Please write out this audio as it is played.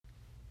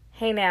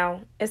Hey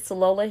now, it's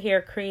Lola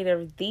here, creator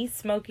of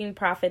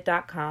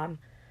TheSmokingProfit.com,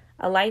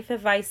 a life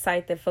advice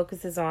site that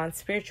focuses on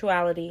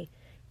spirituality,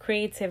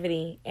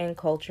 creativity, and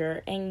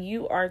culture, and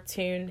you are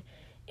tuned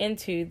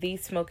into the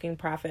Smoking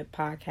Profit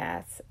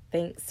podcast.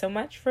 Thanks so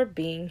much for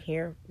being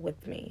here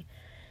with me.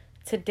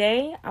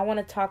 Today, I want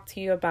to talk to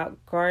you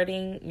about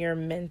guarding your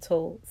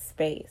mental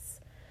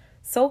space.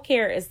 Soul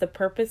care is the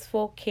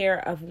purposeful care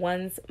of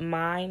one's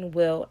mind,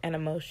 will, and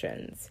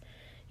emotions.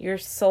 Your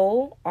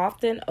soul,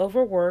 often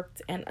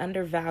overworked and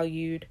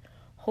undervalued,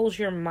 holds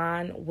your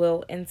mind,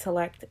 will,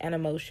 intellect, and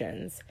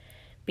emotions.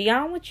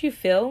 Beyond what you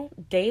feel,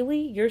 daily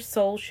your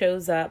soul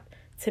shows up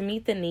to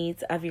meet the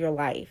needs of your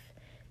life.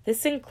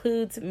 This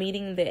includes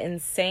meeting the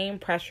insane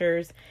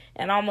pressures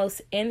and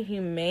almost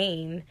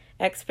inhumane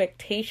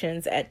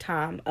expectations at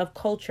times of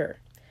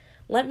culture.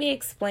 Let me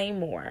explain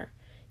more.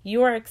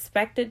 You are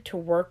expected to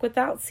work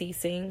without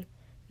ceasing,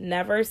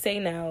 never say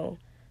no,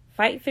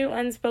 fight through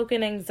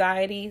unspoken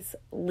anxieties,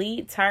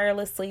 lead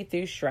tirelessly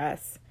through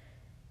stress,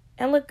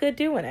 and look good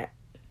doing it.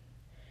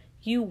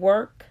 You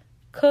work,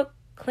 cook,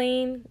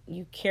 clean,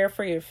 you care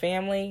for your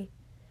family,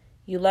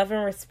 you love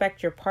and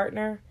respect your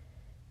partner,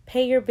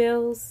 pay your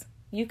bills,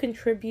 you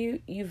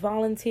contribute, you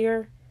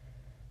volunteer.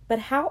 But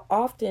how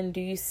often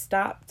do you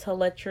stop to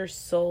let your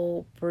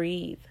soul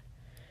breathe,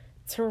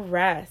 to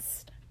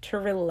rest, to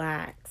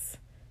relax,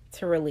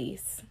 to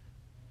release?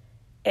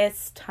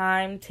 It's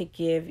time to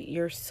give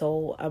your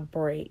soul a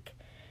break.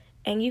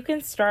 And you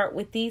can start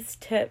with these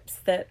tips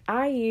that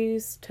I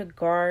use to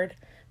guard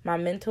my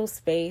mental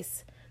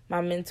space, my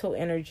mental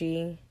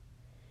energy,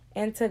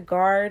 and to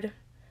guard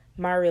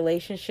my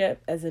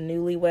relationship as a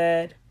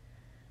newlywed,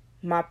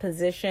 my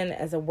position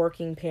as a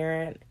working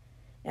parent,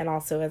 and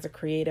also as a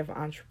creative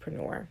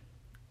entrepreneur.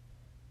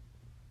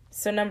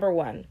 So number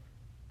 1,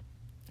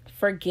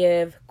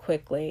 forgive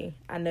quickly.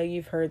 I know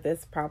you've heard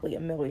this probably a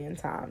million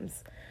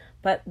times.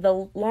 But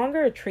the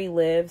longer a tree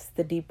lives,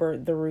 the deeper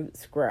the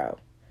roots grow.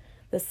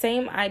 The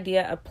same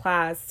idea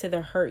applies to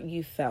the hurt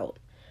you felt.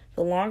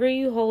 The longer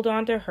you hold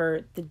on to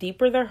hurt, the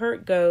deeper the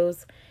hurt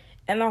goes,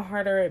 and the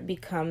harder it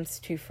becomes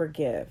to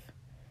forgive.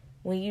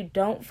 When you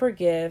don't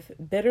forgive,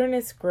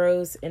 bitterness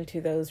grows into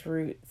those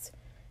roots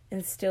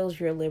and steals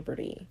your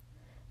liberty.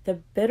 The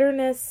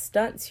bitterness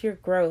stunts your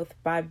growth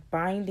by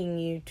binding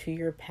you to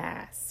your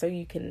past, so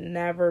you can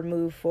never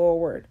move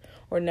forward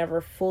or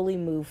never fully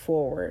move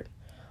forward.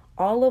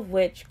 All of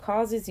which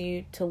causes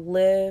you to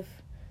live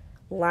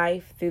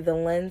life through the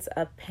lens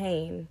of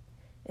pain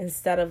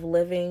instead of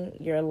living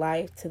your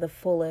life to the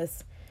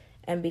fullest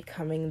and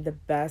becoming the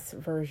best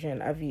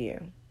version of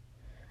you.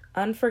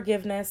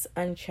 Unforgiveness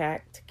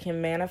unchecked can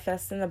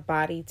manifest in the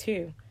body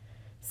too,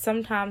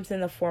 sometimes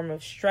in the form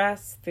of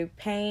stress through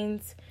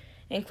pains,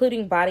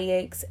 including body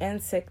aches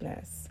and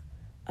sickness.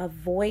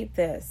 Avoid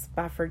this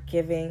by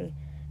forgiving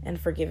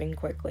and forgiving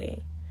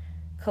quickly.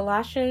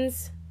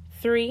 Colossians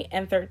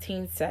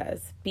 3:13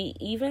 says, "Be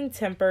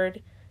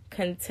even-tempered,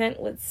 content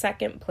with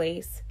second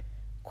place,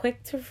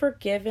 quick to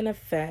forgive an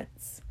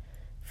offense.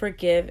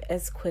 Forgive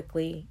as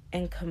quickly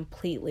and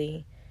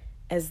completely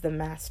as the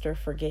Master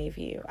forgave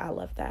you." I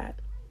love that.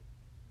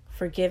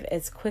 Forgive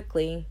as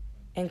quickly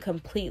and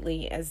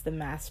completely as the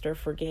Master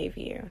forgave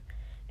you.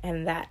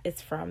 And that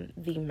is from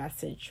the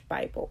Message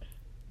Bible.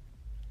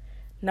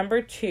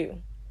 Number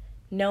 2,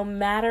 no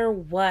matter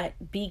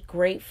what, be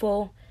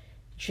grateful,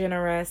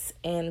 generous,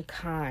 and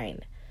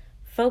kind.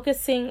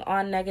 Focusing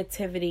on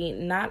negativity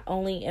not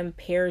only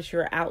impairs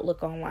your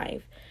outlook on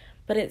life,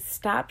 but it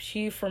stops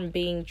you from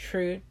being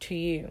true to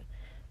you,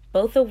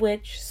 both of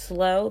which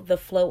slow the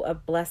flow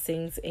of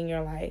blessings in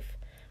your life,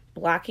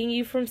 blocking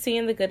you from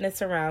seeing the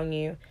goodness around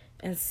you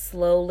and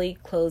slowly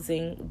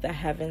closing the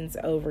heavens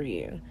over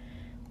you.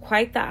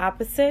 Quite the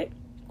opposite,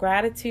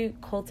 gratitude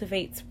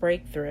cultivates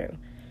breakthrough.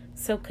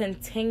 So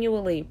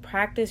continually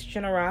practice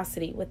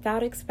generosity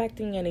without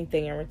expecting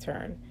anything in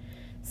return.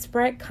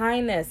 Spread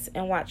kindness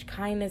and watch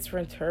kindness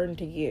return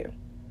to you.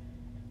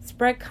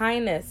 Spread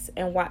kindness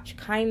and watch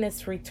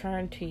kindness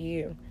return to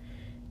you.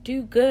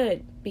 Do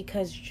good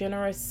because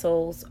generous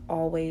souls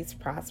always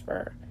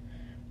prosper.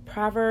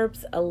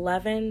 Proverbs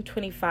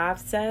 11:25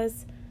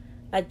 says,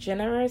 "A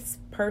generous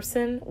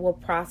person will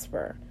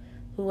prosper.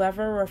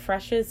 Whoever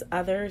refreshes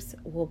others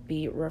will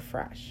be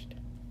refreshed."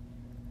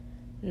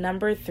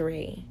 Number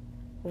 3,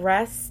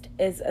 rest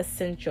is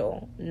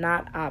essential,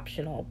 not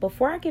optional.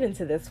 Before I get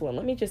into this one,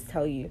 let me just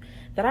tell you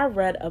that I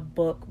read a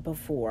book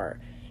before.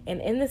 And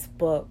in this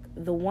book,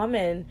 the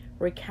woman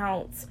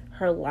recounts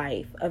her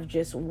life of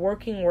just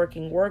working,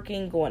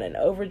 going in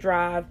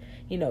overdrive,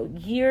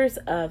 years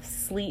of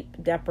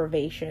sleep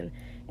deprivation,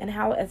 and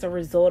how as a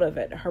result of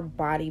it, her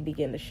body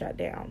began to shut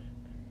down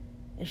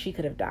and she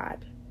could have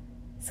died.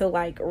 So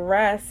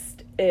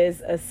rest is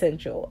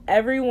essential.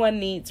 Everyone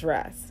needs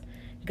rest.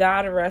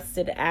 God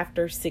rested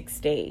after 6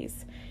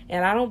 days.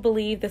 And I don't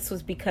believe this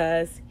was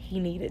because he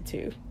needed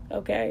to,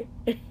 okay?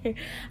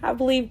 I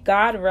believe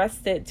God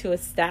rested to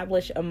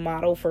establish a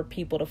model for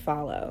people to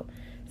follow.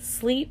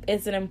 Sleep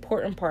is an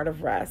important part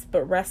of rest,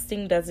 but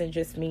resting doesn't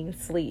just mean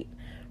sleep.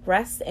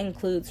 Rest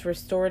includes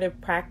restorative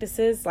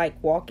practices like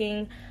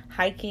walking,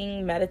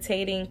 hiking,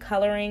 meditating,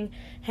 coloring,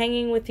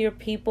 hanging with your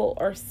people,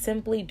 or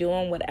simply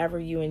doing whatever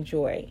you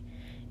enjoy.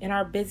 In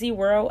our busy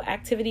world,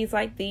 activities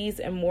like these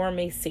and more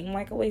may seem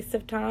like a waste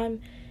of time,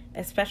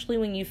 especially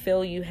when you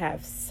feel you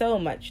have so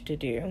much to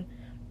do,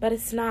 but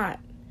it's not.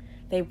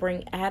 They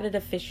bring added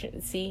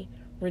efficiency,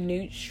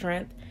 renewed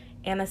strength,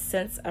 and a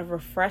sense of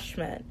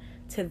refreshment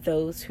to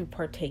those who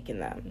partake in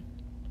them.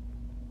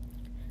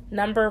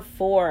 Number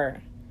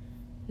 4,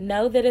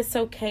 know that it's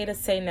okay to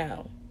say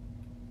no.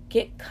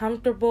 Get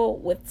comfortable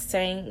with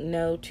saying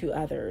no to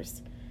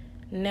others,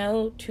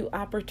 no to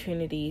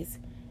opportunities,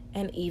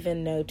 and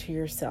even no to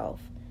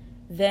yourself.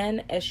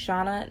 Then, as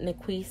Shauna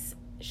Nequist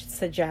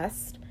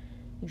suggests,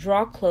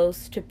 draw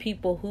close to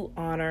people who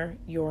honor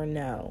your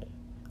no.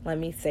 Let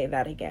me say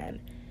that again.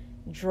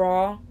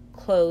 Draw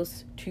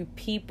close to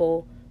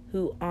people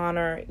who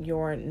honor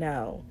your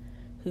no,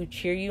 who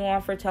cheer you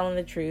on for telling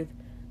the truth,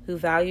 who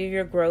value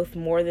your growth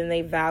more than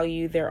they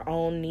value their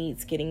own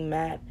needs getting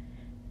met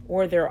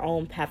or their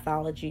own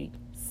pathology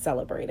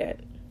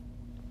celebrated.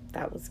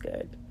 That was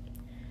good.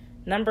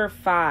 Number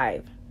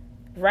 5,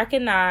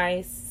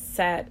 recognize,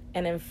 set,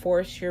 and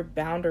enforce your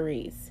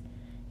boundaries.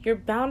 Your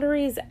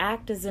boundaries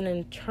act as an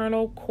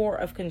internal core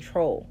of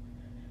control.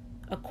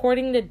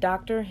 According to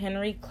Dr.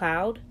 Henry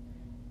Cloud,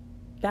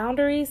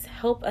 boundaries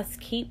help us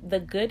keep the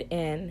good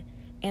in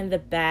and the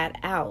bad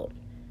out.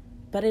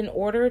 But in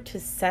order to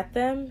set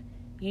them,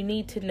 you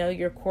need to know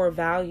your core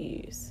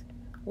values.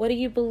 What do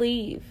you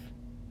believe?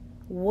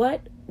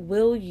 What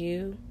will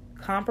you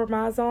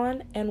compromise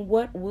on, and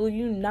what will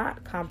you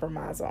not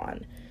compromise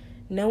on?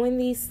 Knowing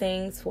these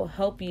things will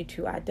help you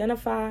to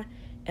identify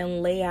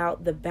and lay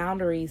out the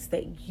boundaries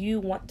that you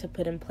want to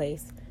put in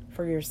place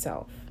for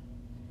yourself.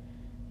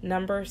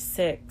 Number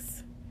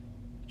 6,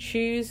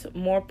 choose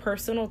more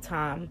personal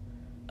time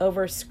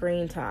over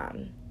screen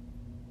time.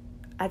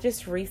 I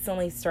just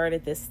recently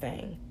started this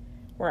thing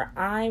where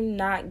I'm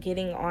not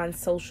getting on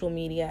social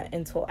media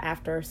until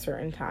after a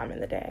certain time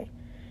in the day,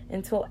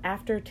 until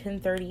after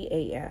 10:30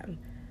 a.m.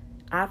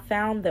 I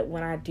found that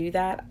when I do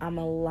that, I'm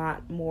a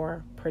lot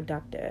more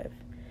productive.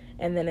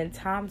 And then in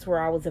times where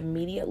I was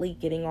immediately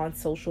getting on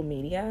social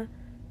media,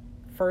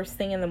 first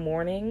thing in the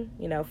morning,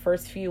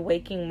 first few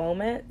waking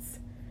moments,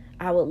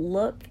 I would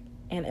look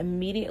and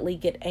immediately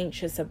get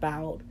anxious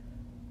about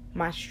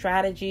my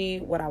strategy,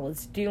 what I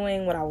was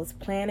doing, what I was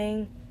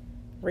planning.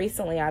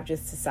 Recently, I've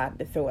just decided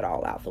to throw it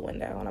all out the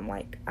window. And I'm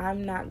like,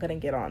 I'm not going to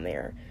get on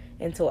there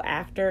until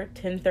after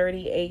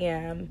 10:30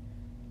 a.m.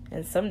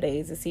 And some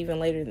days it's even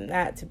later than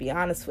that, to be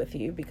honest with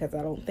you, because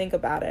I don't think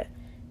about it.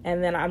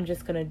 And then I'm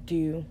just going to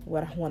do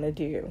what I want to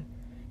do.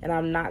 And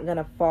I'm not going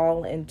to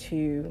fall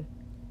into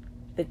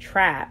the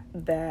trap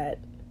that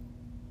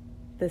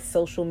the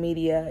social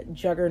media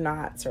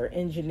juggernauts are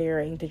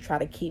engineering to try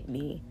to keep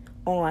me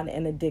on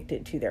and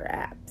addicted to their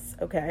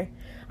apps. Okay?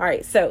 All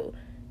right. So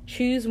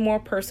choose more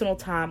personal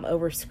time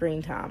over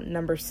screen time.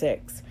 Number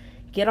 6,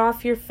 get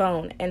off your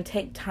phone and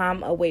take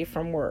time away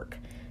from work.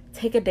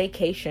 Take a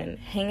vacation.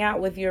 Hang out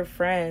with your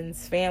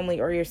friends,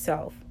 family, or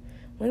yourself.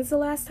 When's the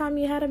last time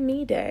you had a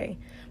me day?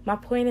 My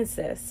point is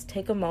this: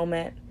 take a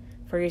moment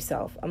for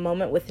yourself, a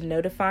moment with no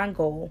defined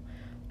goal,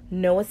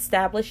 no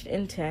established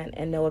intent,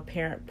 and no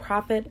apparent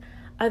profit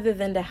other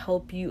than to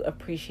help you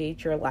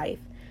appreciate your life.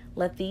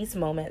 Let these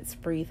moments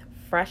breathe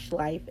fresh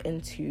life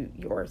into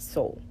your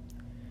soul.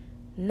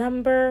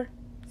 Number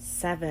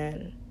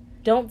 7,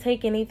 don't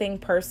take anything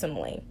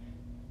personally,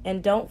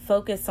 and don't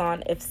focus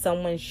on if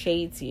someone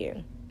shades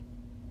you,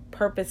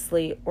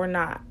 purposely or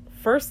not.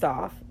 First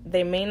off,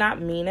 they may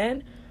not mean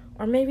it,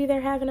 or maybe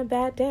they're having a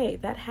bad day.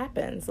 That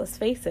happens. Let's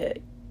face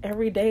it.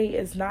 Every day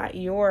is not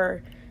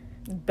your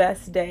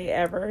best day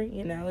ever.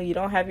 You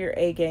don't have your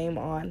A game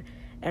on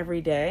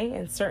every day.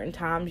 And certain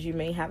times you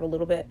may have a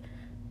little bit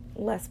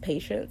less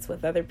patience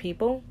with other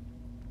people.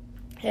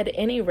 At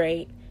any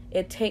rate,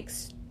 it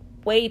takes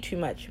way too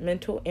much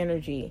mental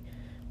energy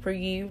for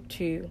you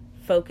to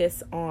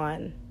focus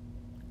on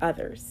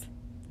others.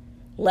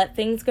 Let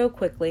things go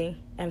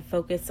quickly and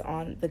focus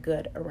on the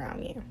good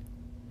around you.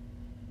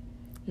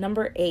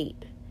 Number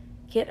 8,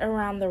 get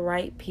around the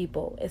right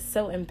people. It's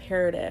so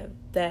imperative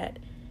that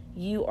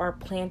you are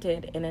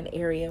planted in an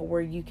area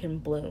where you can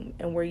bloom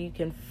and where you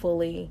can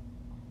fully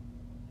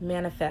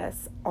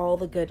manifest all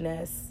the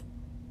goodness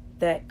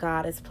that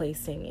God has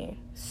placed in you.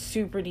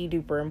 Super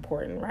duper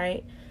important,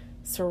 right?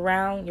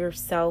 Surround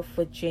yourself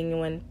with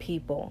genuine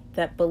people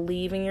that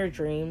believe in your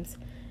dreams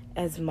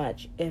as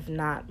much, if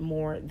not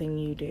more, than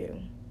you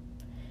do.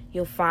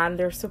 You'll find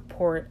their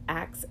support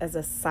acts as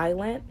a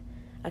silent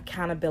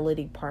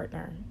accountability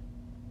partner.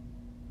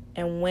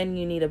 And when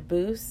you need a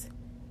boost,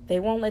 they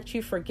won't let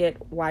you forget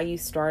why you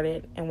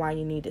started and why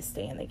you need to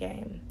stay in the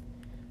game.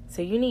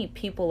 So you need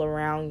people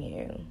around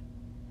you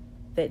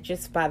that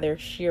just by their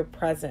sheer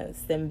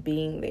presence, them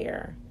being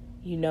there,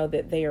 you know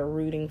that they are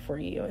rooting for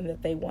you and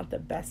that they want the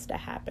best to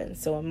happen.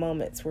 So in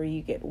moments where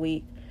you get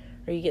weak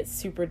or you get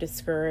super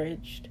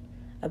discouraged,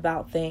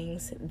 about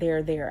things,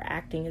 they're there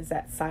acting as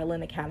that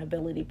silent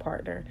accountability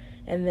partner.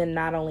 And then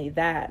not only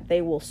that,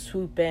 they will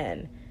swoop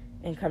in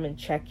and come and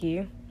check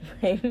you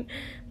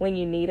when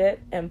you need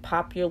it and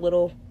pop your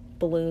little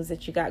balloons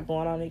that you got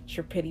going on at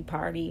your pity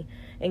party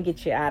and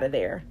get you out of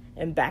there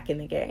and back in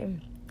the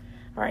game.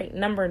 All right,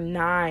 number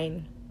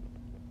 9,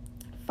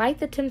 fight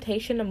the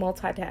temptation to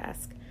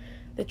multitask.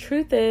 The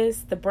truth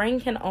is, the brain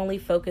can only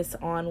focus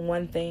on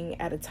one thing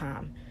at a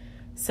time.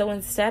 So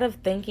instead of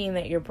thinking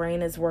that your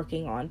brain is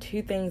working on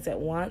 2 things at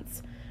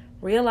once,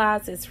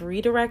 realize it's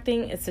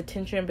redirecting its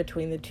attention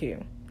between the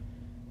 2.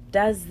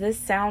 Does this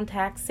sound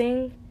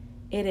taxing?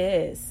 It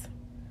is.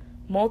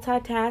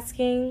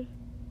 Multitasking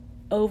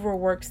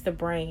overworks the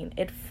brain.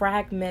 It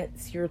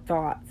fragments your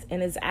thoughts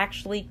and is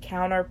actually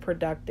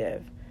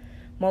counterproductive.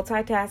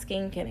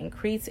 Multitasking can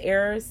increase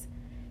errors,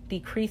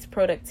 decrease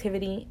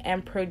productivity,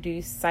 and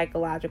produce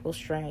psychological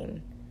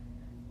strain.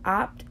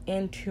 Opt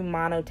into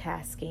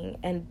monotasking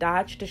and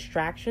dodge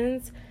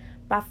distractions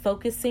by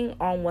focusing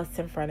on what's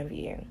in front of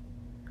you.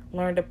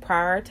 Learn to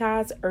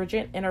prioritize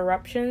urgent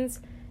interruptions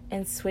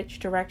and switch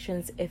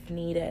directions if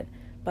needed,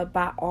 but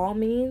by all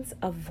means,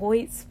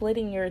 avoid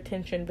splitting your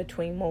attention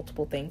between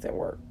multiple things at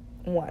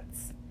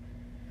once.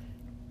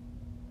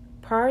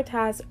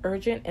 Prioritize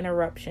urgent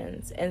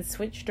interruptions and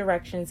switch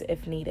directions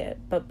if needed,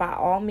 but by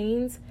all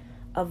means,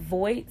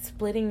 avoid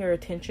splitting your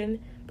attention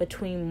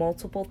between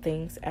multiple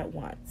things at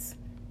once.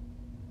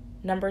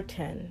 Number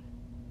 10,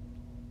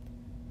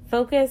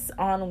 focus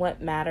on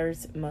what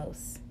matters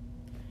most.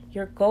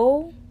 Your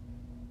goal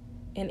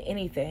in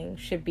anything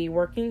should be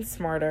working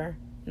smarter,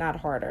 not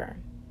harder.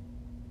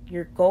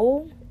 Your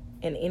goal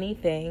in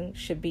anything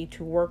should be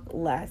to work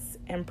less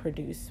and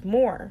produce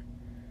more.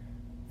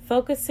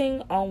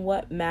 Focusing on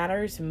what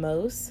matters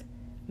most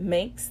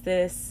makes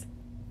this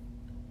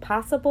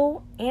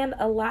possible and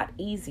a lot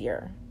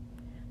easier.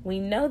 We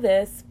know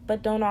this,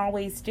 but don't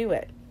always do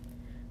it.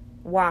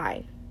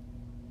 Why?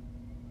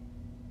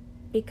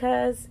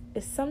 Because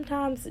it's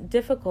sometimes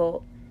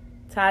difficult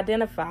to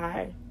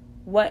identify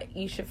what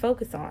you should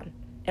focus on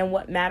and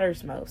what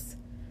matters most.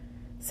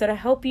 So to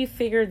help you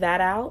figure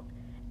that out,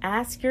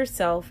 ask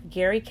yourself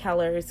Gary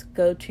Keller's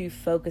go-to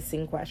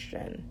focusing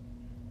question.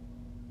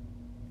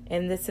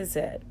 And this is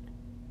it.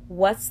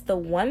 What's the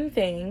one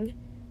thing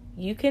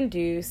you can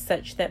do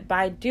such that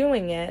by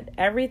doing it,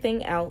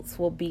 everything else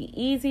will be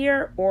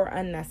easier or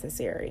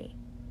unnecessary?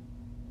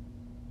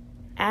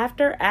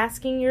 After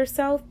asking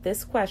yourself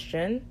this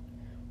question,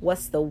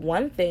 what's the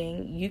one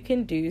thing you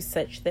can do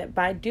such that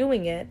by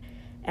doing it,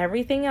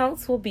 everything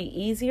else will be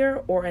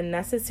easier or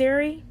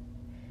unnecessary?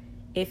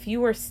 If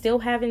you are still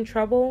having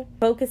trouble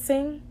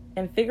focusing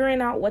and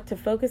figuring out what to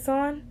focus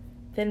on,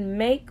 then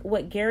make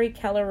what Gary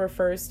Keller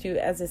refers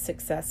to as a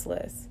success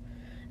list.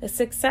 A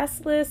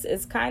success list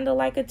is kind of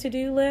like a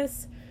to-do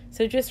list,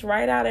 so just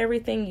write out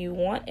everything you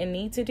want and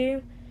need to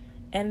do,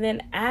 and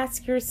then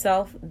ask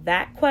yourself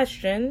that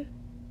question.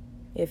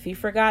 If you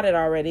forgot it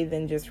already,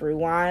 then just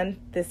rewind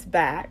this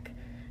back.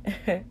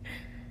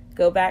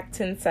 Go back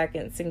 10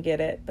 seconds and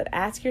get it. But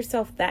ask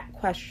yourself that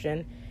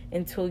question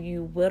until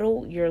you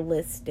whittle your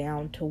list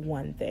down to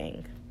one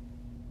thing.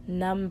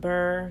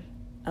 Number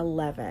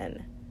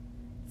 11,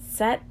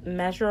 set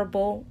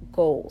measurable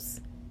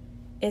goals.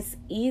 It's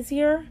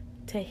easier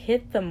to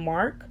hit the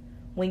mark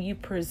when you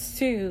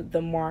pursue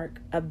the mark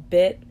a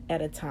bit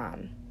at a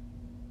time.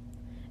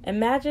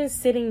 Imagine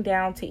sitting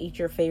down to eat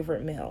your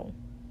favorite meal.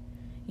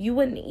 You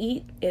wouldn't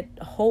eat it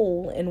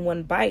whole in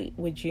one bite,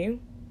 would you?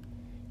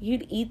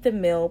 You'd eat the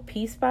meal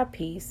piece by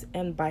piece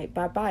and bite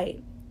by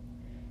bite.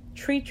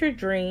 Treat your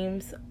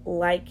dreams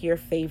like your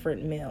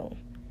favorite meal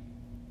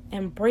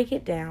and break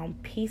it down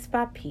piece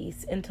by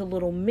piece into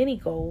little mini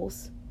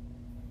goals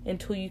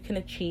until you can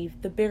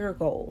achieve the bigger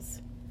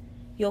goals.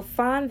 You'll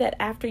find that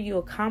after you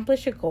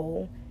accomplish a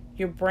goal,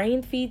 your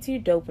brain feeds you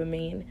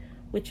dopamine,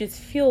 which is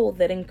fuel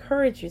that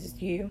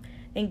encourages you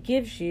and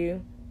gives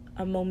you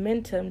a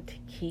momentum to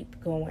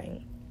keep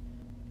going.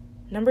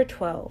 Number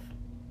 12,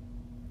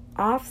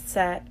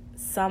 offset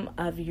some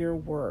of your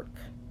work.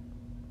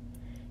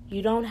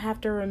 You don't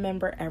have to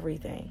remember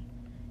everything.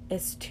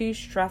 It's too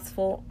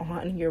stressful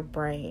on your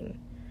brain.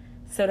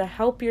 So to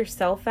help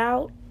yourself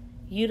out,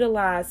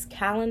 utilize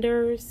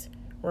calendars,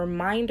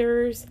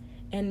 reminders,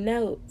 and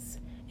notes,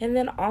 and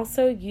then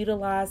also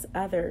utilize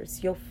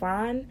others. You'll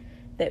find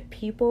that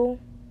people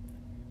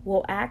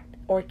will act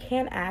or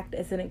can act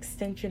as an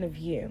extension of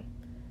you.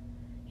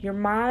 Your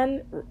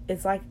mind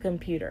is like a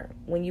computer.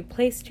 When you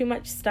place too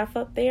much stuff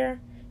up there,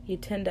 you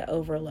tend to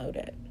overload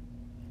it,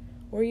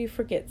 or you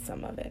forget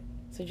some of it.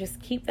 So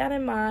just keep that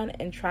in mind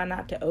and try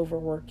not to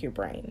overwork your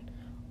brain.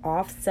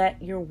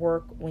 Offset your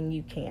work when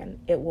you can.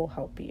 It will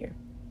help you.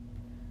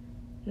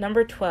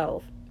 Number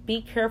 12,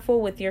 be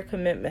careful with your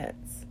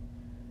commitments.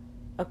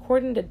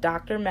 According to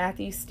Dr.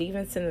 Matthew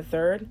Stevenson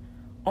III,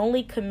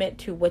 only commit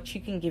to what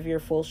you can give your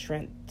full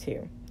strength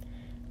to.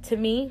 To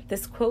me,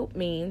 this quote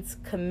means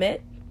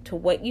commit to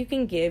what you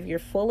can give your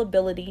full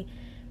ability,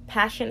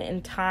 passion,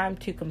 and time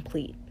to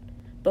complete.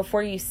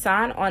 Before you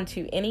sign on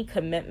to any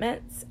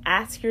commitments,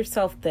 ask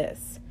yourself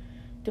this: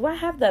 Do I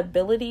have the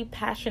ability,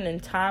 passion,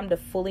 and time to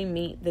fully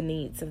meet the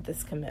needs of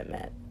this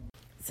commitment?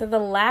 So the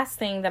last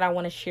thing that I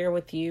want to share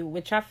with you,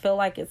 which I feel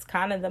like is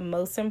kind of the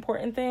most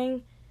important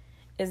thing,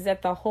 is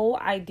that the whole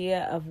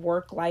idea of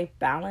work-life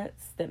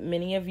balance that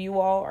many of you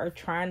all are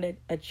trying to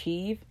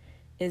achieve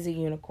is a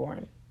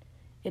unicorn.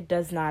 It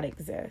does not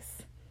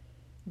exist.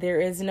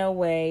 There is no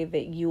way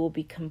that you will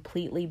be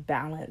completely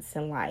balanced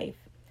in life.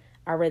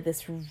 I read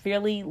this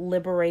really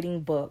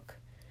liberating book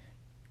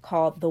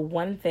called The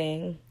One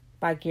Thing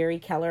by Gary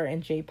Keller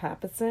and Jay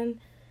Papasan,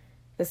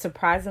 The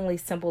Surprisingly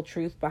Simple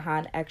Truth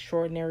Behind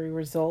Extraordinary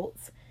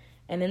Results.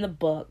 And in the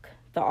book,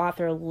 the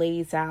author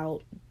lays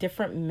out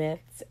different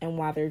myths and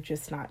why they're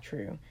just not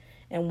true.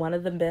 And one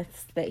of the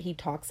myths that he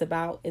talks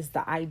about is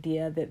the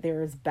idea that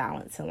there is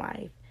balance in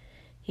life.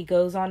 He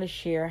goes on to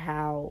share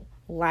how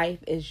life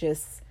is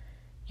just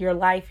your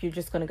life. You're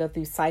just going to go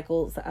through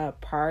cycles of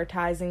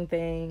prioritizing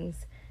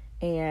things,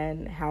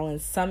 and how in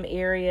some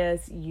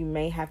areas you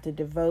may have to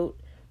devote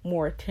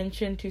more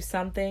attention to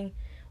something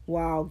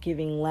while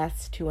giving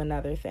less to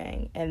another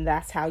thing. And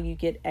that's how you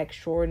get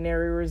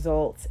extraordinary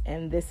results.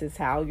 And this is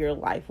how your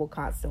life will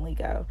constantly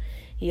go.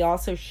 He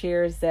also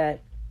shares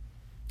that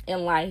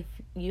in life,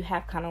 you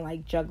have kind of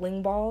like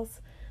juggling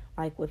balls,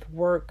 like with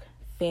work,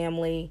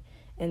 family,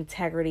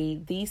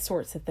 integrity, these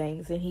sorts of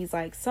things. And he's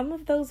like, some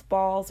of those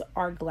balls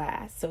are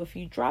glass. So if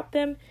you drop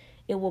them,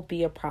 it will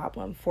be a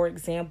problem. For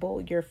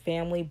example, your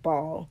family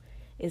ball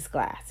is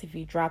glass. If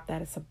you drop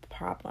that, it's a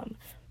problem.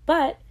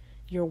 But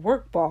your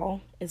work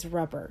ball is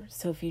rubber.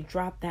 So if you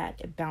drop that,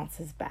 it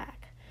bounces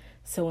back.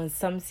 So in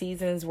some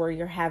seasons where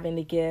you're having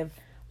to give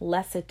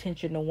less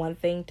attention to one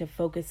thing to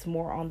focus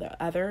more on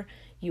the other,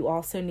 you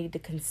also need to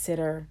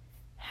consider,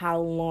 how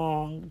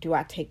long do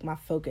I take my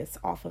focus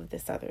off of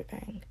this other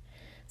thing?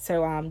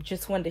 So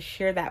just wanted to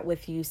share that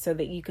with you so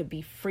that you could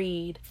be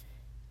freed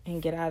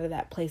and get out of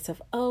that place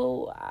of,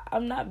 oh,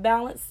 I'm not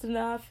balanced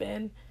enough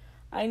and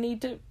I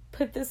need to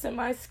put this in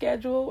my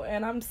schedule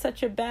and I'm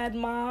such a bad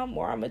mom,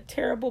 or I'm a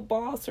terrible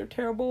boss or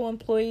terrible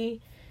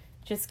employee.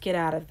 Just get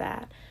out of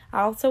that.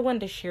 I also wanted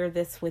to share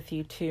this with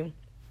you too.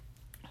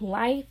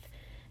 Life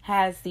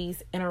has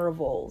these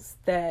intervals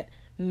that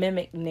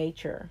mimic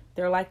nature.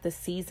 They're like the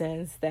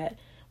seasons that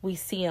we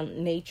see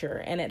in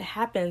nature, and it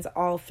happens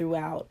all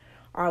throughout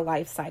our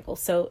life cycle.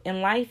 So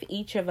in life,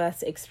 each of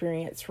us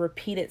experience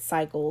repeated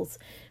cycles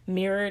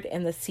mirrored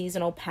in the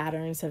seasonal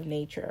patterns of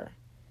nature.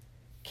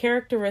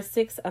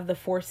 Characteristics of the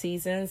 4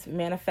 seasons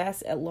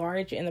manifest at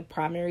large in the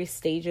primary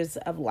stages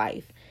of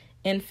life: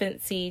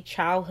 infancy,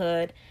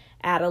 childhood,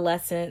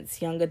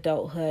 adolescence, young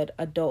adulthood,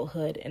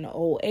 adulthood, and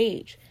old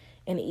age.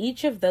 In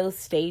each of those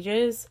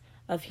stages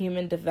of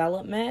human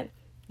development,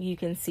 you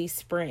can see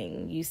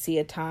spring. You see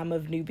a time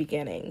of new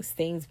beginnings,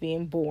 things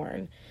being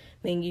born.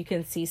 Then you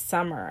can see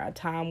summer, a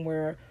time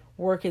where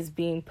work is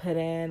being put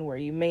in, where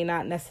you may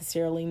not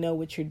necessarily know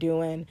what you're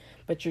doing,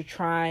 but you're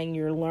trying,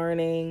 you're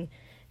learning,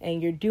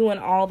 and you're doing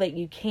all that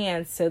you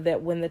can so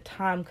that when the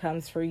time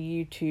comes for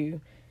you to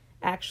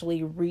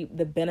actually reap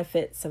the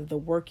benefits of the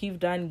work you've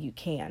done, you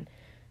can.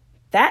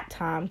 That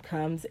time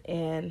comes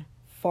in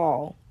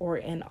fall or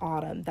in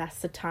autumn. That's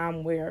the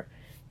time where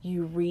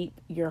you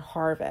reap your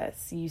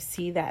harvest. You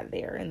see that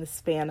there in the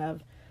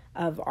span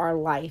of our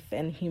life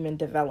and human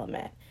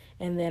development.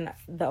 And then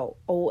the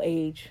old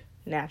age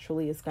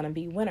naturally is going to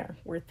be winter,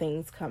 where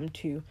things come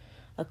to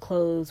a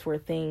close, where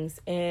things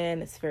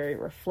end. It's very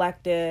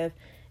reflective.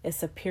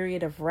 It's a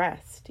period of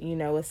rest. You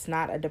know, it's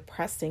not a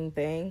depressing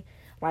thing.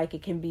 Like,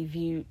 it can be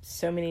viewed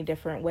so many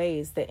different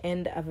ways. The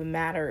end of a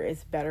matter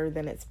is better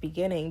than its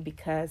beginning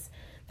because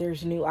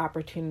there's new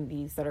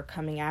opportunities that are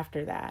coming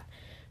after that.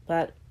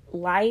 But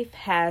life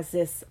has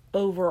this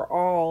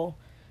overall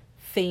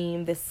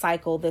theme, this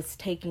cycle that's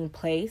taking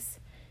place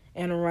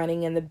and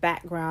running in the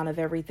background of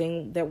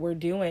everything that we're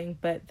doing.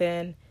 But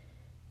then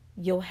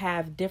you'll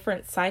have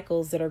different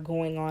cycles that are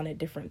going on at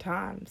different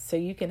times. So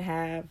you can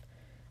have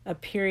a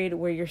period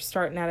where you're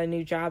starting out a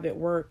new job at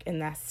work,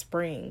 and that's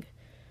spring.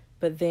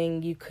 But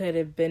then you could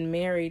have been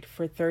married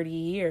for 30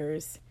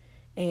 years,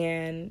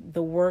 and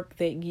the work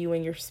that you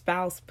and your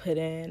spouse put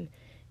in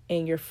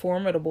your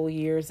formidable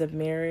years of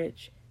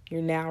marriage,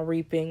 you're now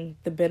reaping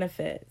the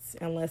benefits.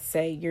 And let's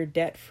say you're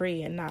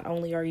debt-free, and not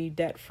only are you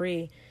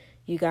debt-free,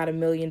 you got $1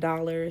 million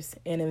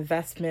in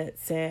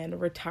investments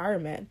and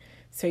retirement.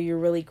 So you're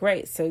really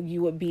great. So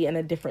you would be in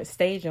a different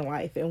stage in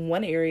life. In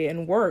one area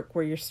in work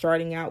where you're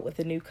starting out with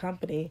a new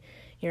company,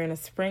 you're in a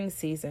spring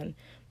season.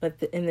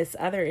 But in this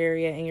other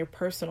area in your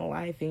personal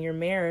life, in your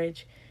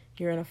marriage,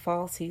 you're in a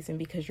fall season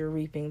because you're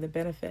reaping the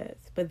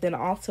benefits. But then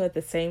also at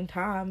the same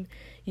time,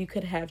 you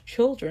could have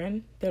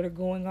children that are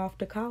going off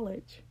to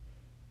college.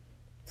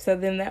 So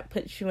then that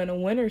puts you in a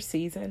winter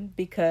season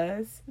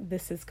because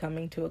this is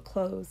coming to a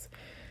close.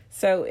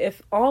 So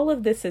if all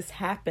of this is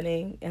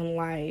happening in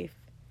life,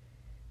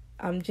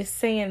 I'm just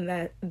saying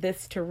that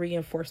this to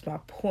reinforce my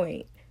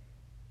point.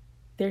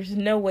 There's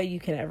no way you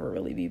can ever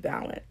really be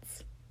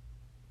balanced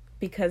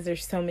because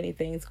there's so many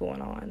things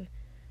going on.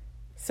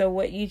 So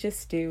what you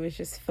just do is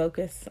just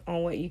focus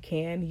on what you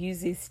can.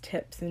 Use these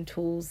tips and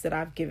tools that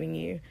I've given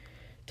you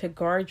to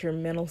guard your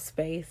mental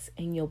space,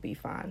 and you'll be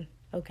fine,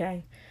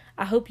 okay?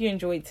 I hope you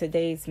enjoyed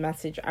today's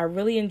message. I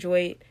really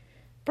enjoyed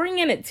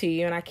bringing it to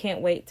you, and I can't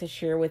wait to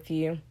share with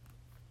you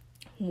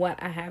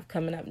what I have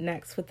coming up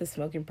next with the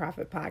Smoking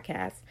Prophet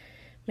podcast.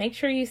 Make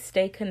sure you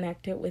stay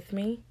connected with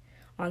me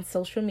on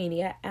social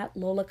media at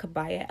Lola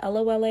Cabaya,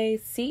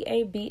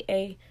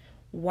 LOLACABAYA.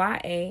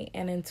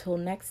 And until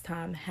next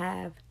time,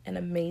 have an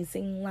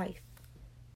amazing life.